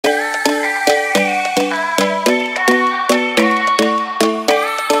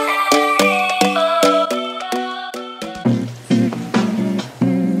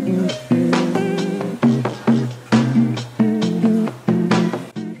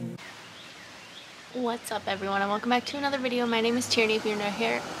What's up everyone and welcome back to another video. My name is Tierney. If you're new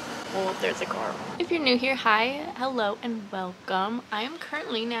here, oh, there's a car. If you're new here, hi, hello, and welcome. I am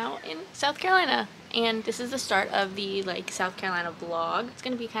currently now in South Carolina and this is the start of the South Carolina vlog. It's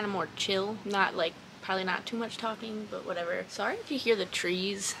gonna be kind of more chill, not probably not too much talking, but whatever. Sorry if you hear the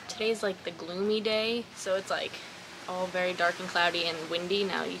trees. Today's the gloomy day, so it's all very dark and cloudy and windy.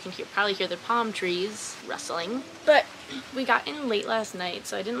 Now you can probably hear the palm trees rustling. But we got in late last night,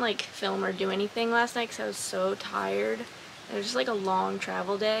 so I didn't film or do anything last night because I was so tired. It was just a long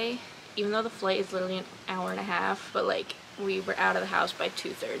travel day, even though the flight is literally an hour and a half. But we were out of the house by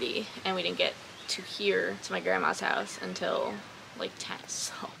 2:30 and we didn't get to here to my grandma's house until 10.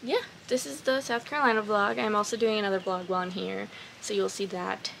 So yeah, this is the South Carolina vlog. I'm also doing another vlog while I'm here, so you'll see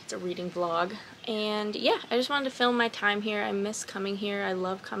that. It's a reading vlog. And yeah, I just wanted to film my time here. I miss coming here. I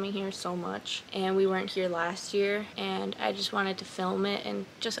love coming here so much, and we weren't here last year, and I just wanted to film it and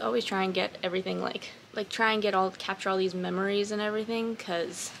just always try and get everything try and capture all these memories and everything,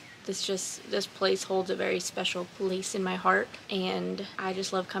 because this place holds a very special place in my heart, and I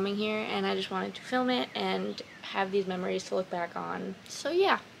just love coming here, and I just wanted to film it and have these memories to look back on. So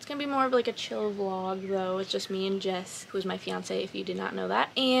yeah, it's gonna be more of a chill vlog though. It's just me and Jess, who's my fiance if you did not know that.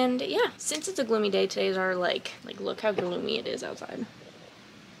 And yeah, since it's a gloomy day, today's our look how gloomy it is outside.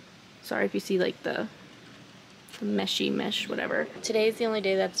 Sorry if you see the meshy mesh whatever. Today's the only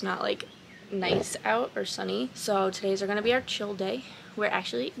day that's not nice out or sunny, so today's are gonna be our chill day. We're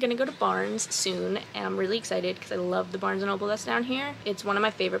actually gonna go to Barnes soon, and I'm really excited because I love the Barnes & Noble that's down here. It's one of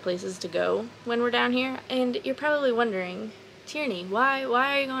my favorite places to go when we're down here. And you're probably wondering, Tierney, why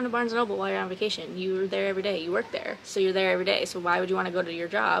are you going to Barnes & Noble while you're on vacation? You're there every day, you work there, so you're there every day, so why would you want to go to your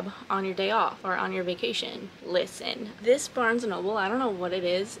job on your day off or on your vacation? Listen, this Barnes & Noble, I don't know what it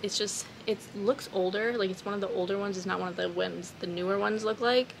is, it looks older, it's one of the older ones, it's not one of the ones the newer ones look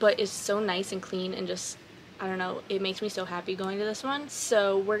like, but it's so nice and clean and just, I don't know, it makes me so happy going to this one.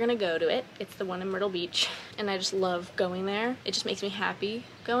 So we're gonna go to it. It's the one in Myrtle Beach, and I just love going there. It just makes me happy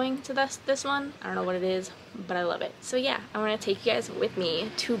going to this one. I don't know what it is, but I love it. So yeah, I'm gonna take you guys with me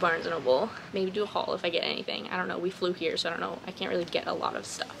to Barnes & Noble. Maybe do a haul if I get anything. I don't know, we flew here, so I don't know. I can't really get a lot of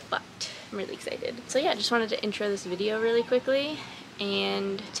stuff, but I'm really excited. So yeah, just wanted to intro this video really quickly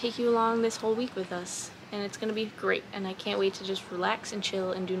and take you along this whole week with us. And it's gonna be great, and I can't wait to just relax and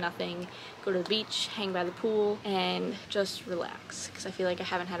chill and do nothing, go to the beach, hang by the pool, and just relax, because I feel like I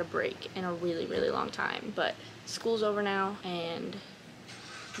haven't had a break in a really, really long time. But school's over now, and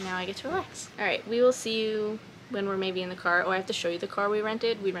now I get to relax. Alright, we will see you when we're maybe in the car. Oh, I have to show you the car we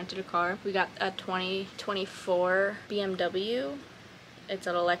rented. We rented a car. We got a 2024 BMW. It's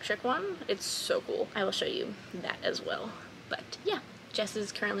an electric one. It's so cool. I will show you that as well. But yeah. Jess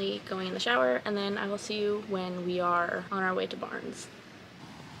is currently going in the shower, and then I will see you when we are on our way to Barnes.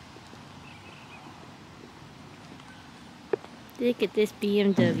 Look at this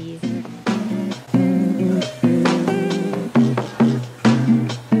BMW.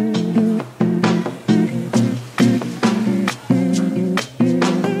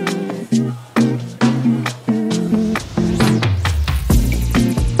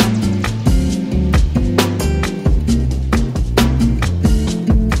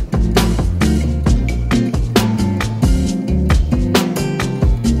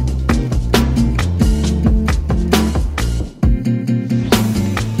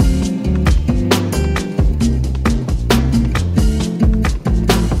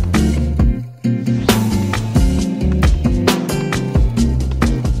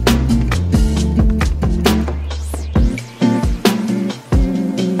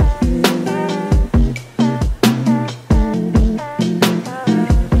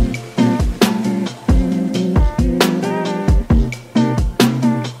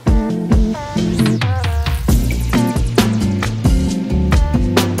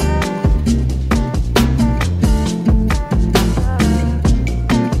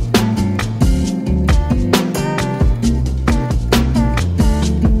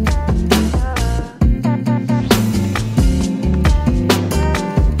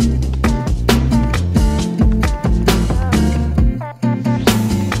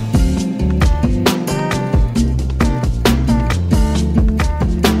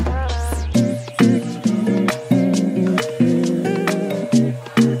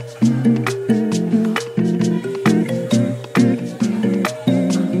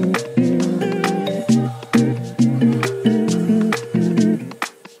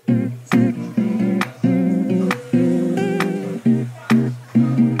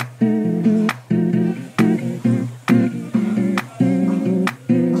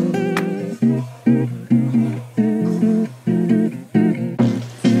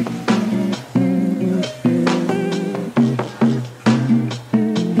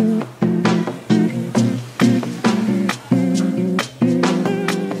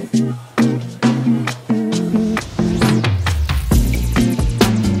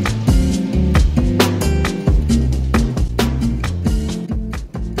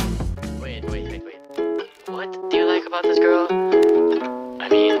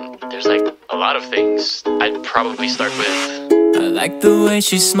 probably start with. I like the way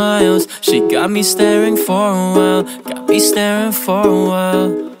she smiles. She got me staring for a while. Got me staring for a while.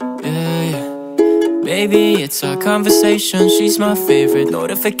 Yeah, yeah. Baby, it's our conversation. She's my favorite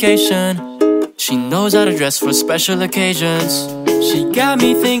notification. She knows how to dress for special occasions. She got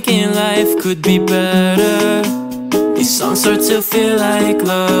me thinking life could be better. These songs start to feel like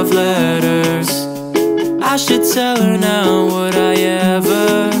love letters. I should tell her now, would I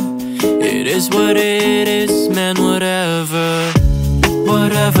ever? It is what it is, man, whatever.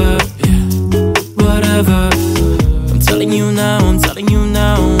 Whatever, yeah, whatever. I'm telling you now,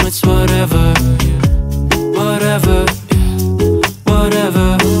 it's whatever. Whatever, yeah,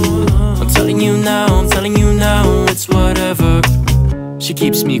 whatever. I'm telling you now, it's whatever. She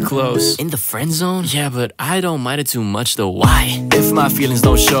keeps me close. In the friend zone? Yeah, but I don't mind it too much though. Why? If my feelings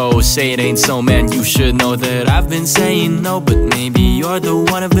don't show, say it ain't so, man. You should know that I've been saying no, but maybe you're the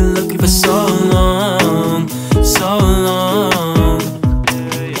one I've been looking for so long, so long.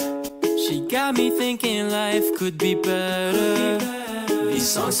 She got me thinking life could be better. These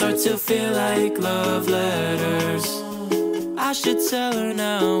songs start to feel like love letters. I should tell her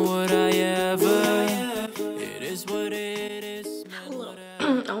now, would I ever? It is what it is. Hello.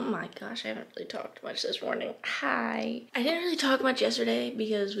 Oh my gosh, I haven't really talked much this morning. Hi. I didn't really talk much yesterday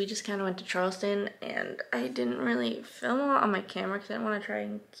because we just kind of went to Charleston and I didn't really film a lot on my camera because I didn't want to try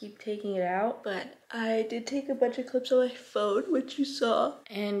and keep taking it out. But I did take a bunch of clips on my phone, which you saw.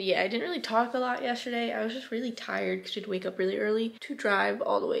 And yeah, I didn't really talk a lot yesterday. I was just really tired because we'd wake up really early to drive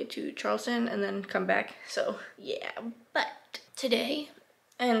all the way to Charleston and then come back. So yeah, but today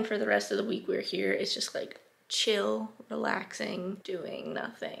and for the rest of the week we're here, it's just like chill, relaxing, doing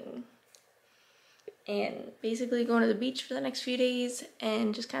nothing, and basically going to the beach for the next few days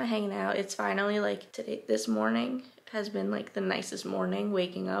and just kind of hanging out. It's finally like today, this morning has been like the nicest morning.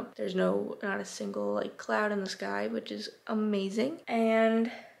 Waking up, there's not a single like cloud in the sky, which is amazing. And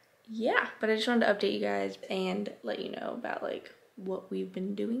yeah, but I just wanted to update you guys and let you know about like what we've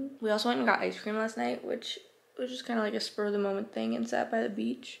been doing. We also went and got ice cream last night, which was just kind of like a spur of the moment thing, and sat by the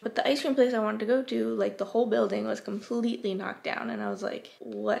beach. But the ice cream place I wanted to go to, like the whole building was completely knocked down, and I was like,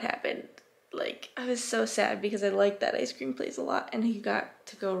 what happened? Like, I was so sad because I liked that ice cream place a lot, and you got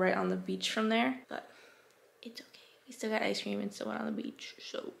to go right on the beach from there. But it's okay, we still got ice cream and still went on the beach.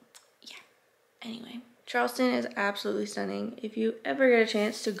 So yeah, anyway, Charleston is absolutely stunning. If you ever get a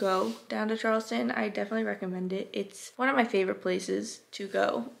chance to go down to Charleston, I definitely recommend it. It's one of my favorite places to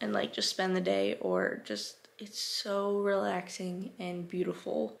go and like just spend the day, or just, it's so relaxing and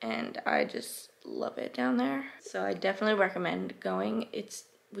beautiful, and I just love it down there. So I definitely recommend going.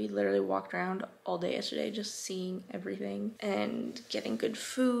 We literally walked around all day yesterday just seeing everything and getting good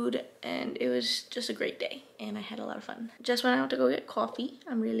food, and it was just a great day and I had a lot of fun. Just went out to go get coffee.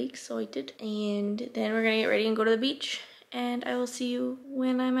 I'm really excited, and then we're gonna get ready and go to the beach, and I will see you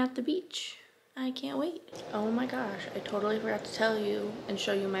when I'm at the beach. I can't wait. Oh my gosh, I totally forgot to tell you and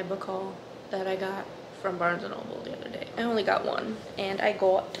show you my book haul that I got from Barnes & Noble the other day. I only got one, and I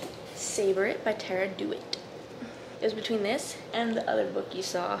got Savor It by Tara Dewitt. It was between this and the other book you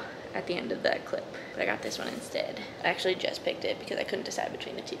saw at the end of that clip, but I got this one instead. I actually just picked it because I couldn't decide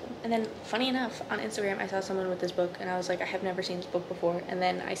between the two. And then, funny enough, on Instagram I saw someone with this book and I was like, I have never seen this book before, and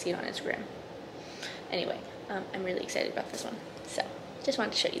then I see it on Instagram. Anyway, I'm really excited about this one, so just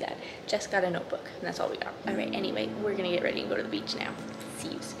wanted to show you that. Just got a notebook, and that's all we got. Alright, anyway, we're gonna get ready and go to the beach now. See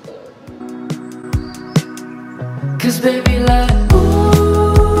you soon. 'Cause baby, like,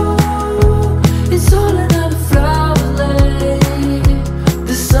 ooh, it's all another flower lane.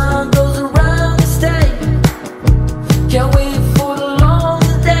 The sun goes around the state. Can't wait for the long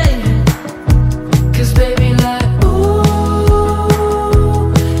day. 'Cause baby, like,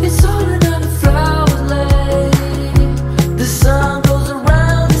 ooh, it's all another flower lane. The sun goes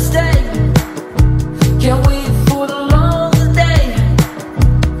around the state. Can't wait for the long day.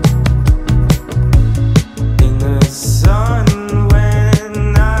 In the sun when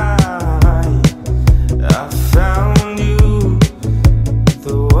I found you,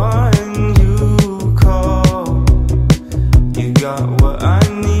 the one you call. You got what I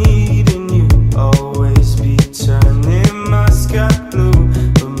need, and you always be turning my sky blue.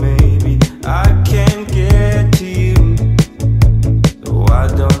 But maybe I can't get to you, so why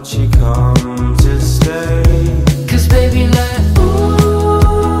don't you come to stay? 'Cause baby, like,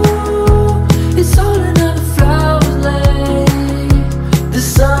 ooh, it's all another flower lane. The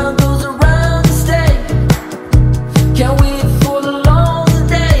sun goes around the state. Can't wait for the long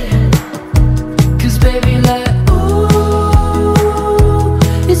day. 'Cause baby, like, ooh,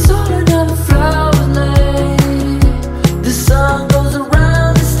 it's all another flower lane. The sun goes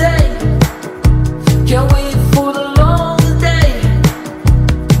around the state. Can't wait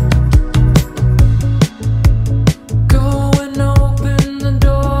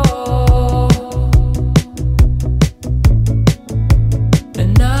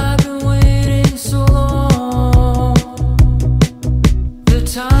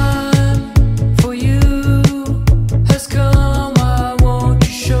time for you has come. Why won't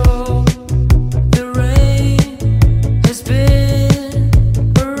you show? The rain has been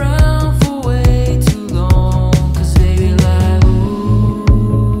around for way too long. 'Cause baby, like,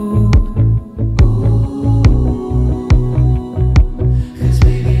 ooh, ooh. 'Cause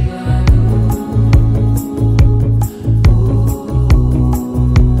baby, like, ooh, ooh.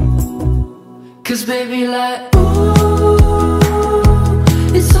 'Cause baby, like,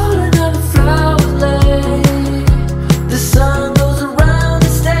 it's all another flower lay. The sun goes around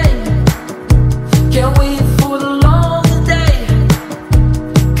and stay. Can't wait for the longer day.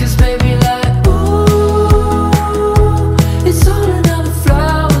 'Cause baby, like, ooh, it's all another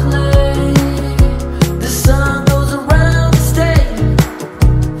flower lay. The sun goes around and stay.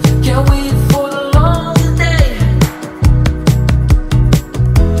 Can't wait for the longer day.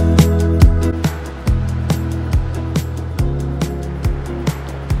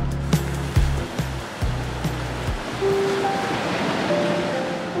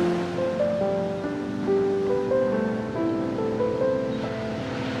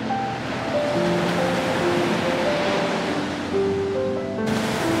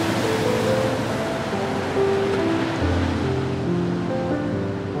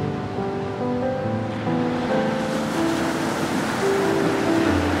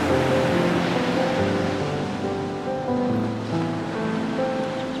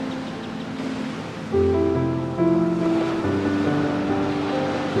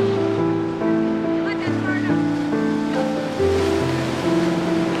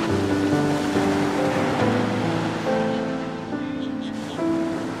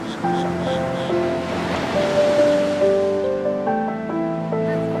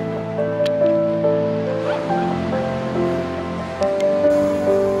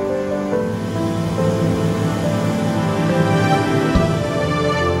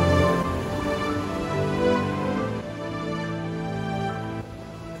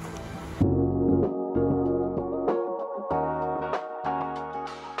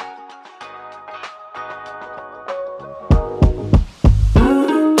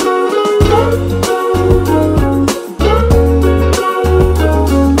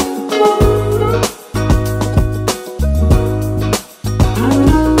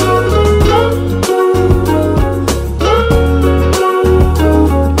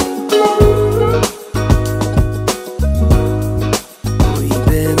 We've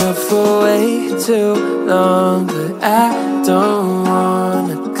been up for way too long, but I don't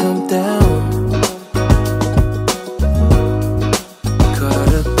wanna come down.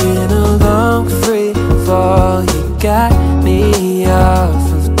 Caught up in a long free fall, you got me off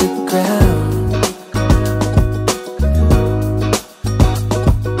of the ground.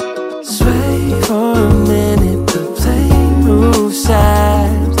 Sway for a minute, but play move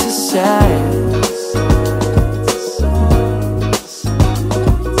side to side.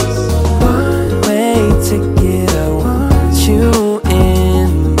 One way ticket, I want you in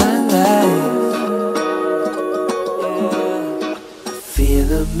my life. Feel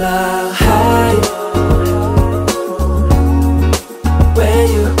a mile high when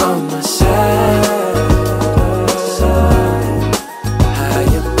you're on my side. High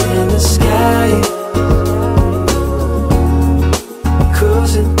up in the sky,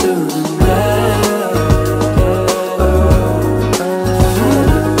 cruising through the night. Feel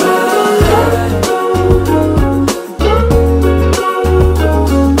a mile high.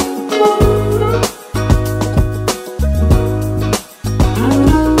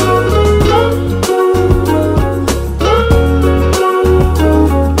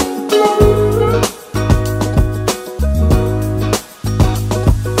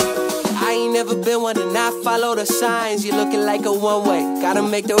 I ain't never been one to not follow the signs. You're looking like a one-way. Gotta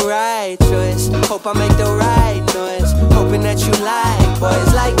make the right choice. Hope I make the right noise. Hoping that you like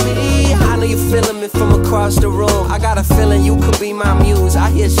boys like me. I know you're feeling me from across the room. I got a feeling you could be my muse. I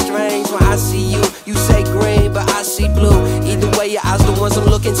hear strange when I see you. You say green, but I see blue. Either way, your eyes the ones I'm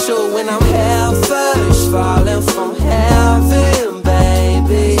looking to. When I'm hell first, falling from heaven,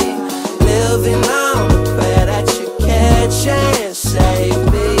 baby. Living on the prayer that you catch.